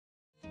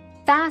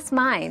Fast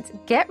minds,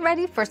 get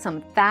ready for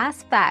some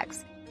fast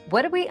facts.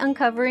 What are we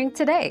uncovering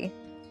today?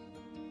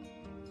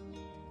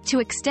 To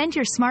extend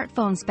your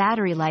smartphone's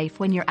battery life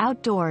when you're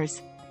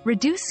outdoors,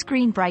 reduce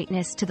screen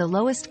brightness to the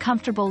lowest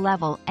comfortable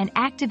level and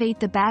activate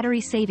the battery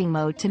saving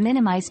mode to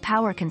minimize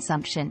power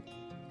consumption.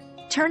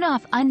 Turn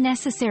off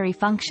unnecessary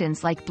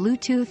functions like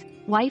Bluetooth,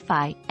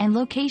 Wi-Fi, and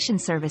location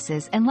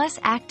services unless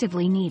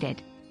actively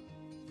needed.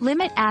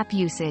 Limit app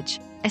usage,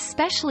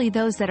 especially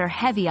those that are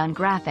heavy on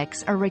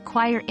graphics or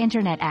require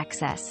internet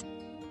access.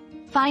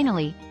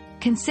 Finally,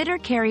 consider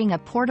carrying a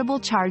portable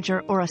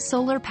charger or a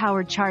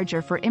solar-powered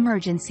charger for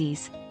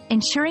emergencies,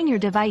 ensuring your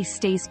device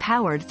stays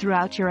powered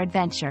throughout your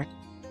adventure.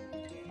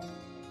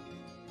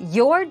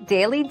 Your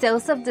daily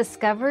dose of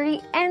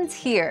discovery ends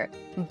here,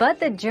 but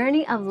the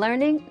journey of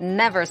learning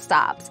never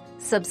stops.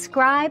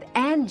 Subscribe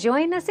and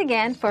join us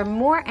again for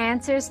more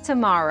answers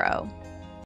tomorrow.